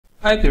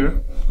Hi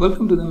there,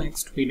 welcome to the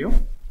next video,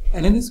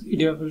 and in this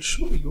video I will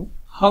show you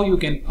how you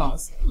can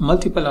pass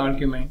multiple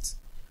arguments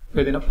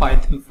within a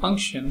Python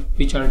function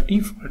which are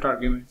default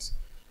arguments.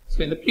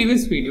 So in the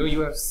previous video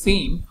you have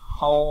seen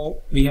how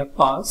we have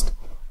passed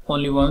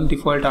only one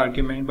default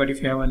argument, but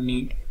if you have a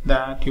need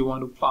that you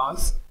want to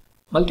pass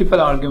multiple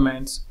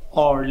arguments,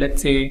 or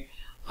let's say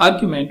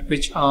argument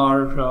which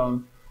are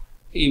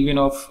even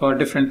of a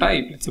different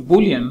type, let's say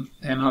boolean,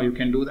 then how you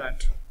can do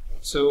that.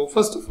 So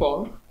first of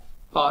all,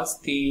 pass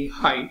the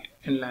height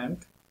and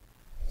length.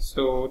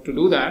 So to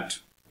do that,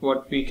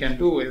 what we can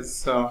do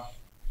is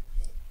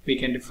we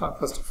can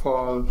first of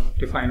all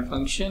define a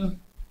function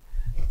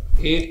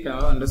area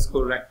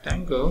underscore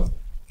rectangle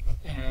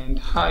and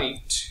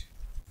height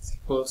is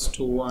equals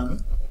to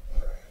 1,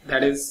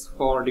 that is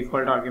for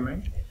default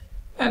argument,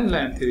 and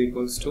length is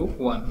equals to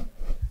 1.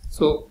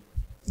 So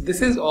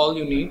this is all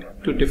you need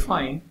to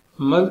define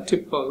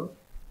multiple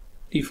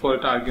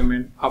default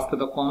argument. After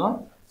the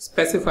comma,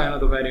 specify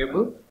another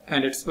variable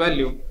and its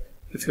value.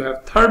 If you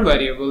have third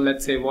variable,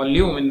 let's say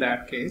volume, in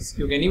that case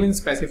you can even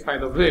specify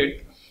the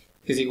width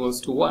is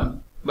equals to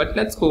 1, but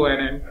let's go ahead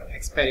and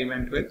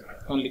experiment with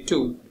only 2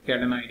 to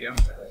get an idea.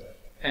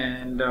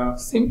 And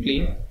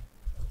simply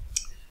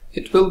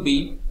it will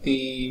be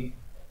the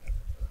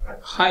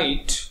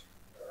height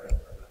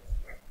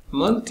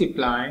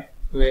multiply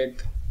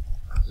with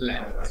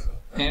length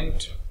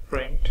and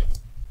print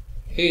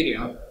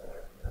area.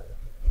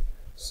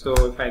 So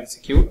if I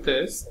execute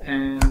this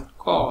and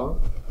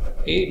call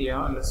area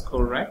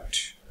underscore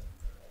rect,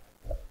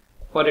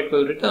 what it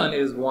will return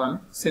is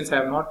 1, since I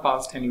have not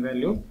passed any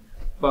value.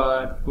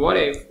 But what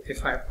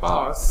if I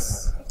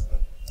pass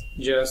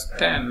just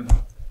 10,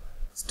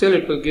 still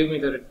it will give me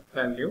the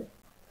value.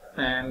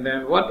 And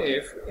then what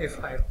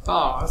if I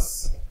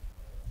pass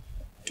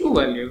 2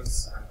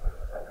 values,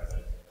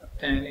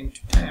 10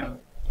 into 10,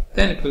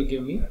 then it will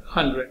give me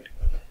 100.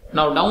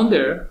 Now down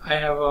there I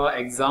have an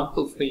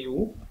example for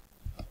you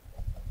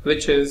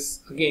which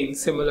is again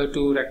similar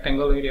to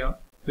rectangle area,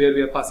 where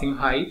we are passing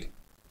height,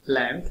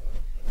 length,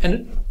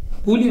 and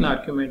boolean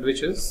argument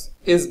which is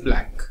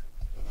black,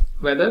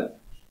 whether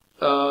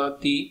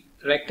the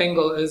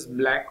rectangle is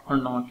black or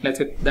not. Let's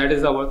say that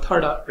is our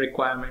third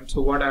requirement.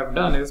 So what I've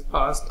done is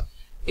passed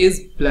is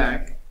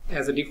black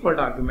as a default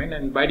argument,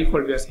 and by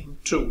default we are saying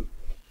true.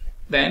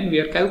 Then we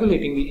are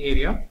calculating the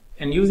area,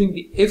 and using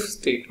the if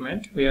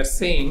statement we are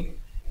saying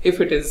if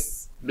it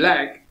is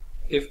black,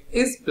 if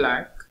is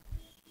black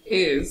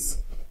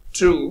is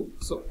true.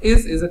 So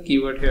is a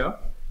keyword here,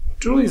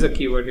 true is a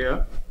keyword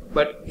here,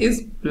 but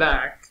is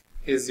black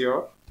is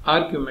your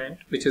argument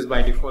which is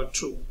by default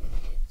true.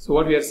 So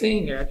what we are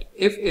saying that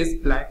if is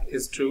black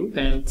is true,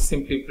 then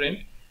simply print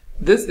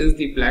this is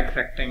the black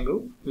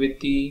rectangle with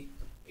the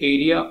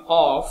area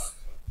of,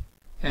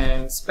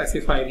 and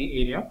specify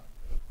the area,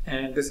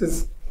 and this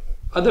is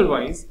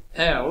otherwise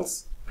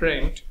else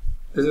print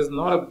this is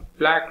not a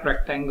black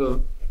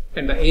rectangle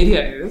and the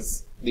area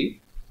is the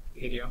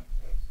area.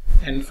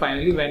 And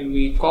finally, when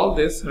we call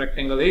this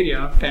rectangle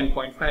area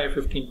 10.5,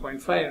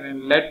 15.5,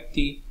 and let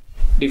the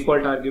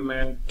default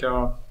argument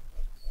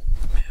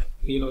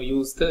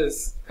use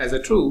this as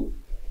a true,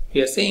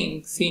 we are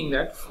seeing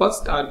that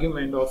first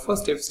argument or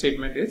first if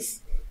statement is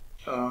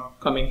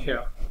coming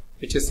here,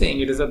 which is saying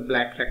it is a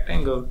black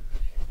rectangle.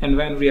 And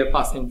when we are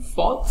passing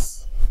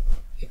false,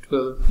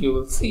 you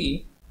will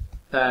see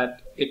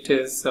that it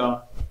is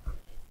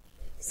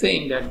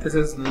saying that this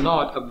is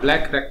not a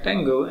black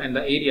rectangle and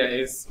the area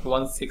is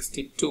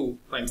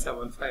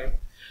 162.75.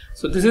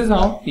 So this is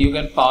how you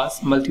can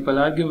pass multiple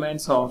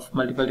arguments of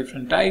multiple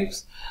different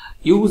types.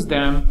 Use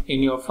them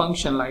in your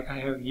function, like I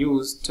have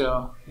used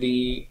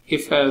the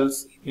if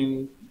else.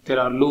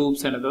 There are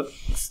loops and other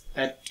things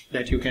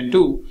that you can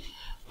do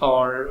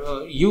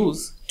or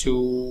use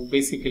to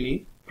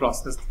basically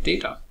process the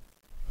data.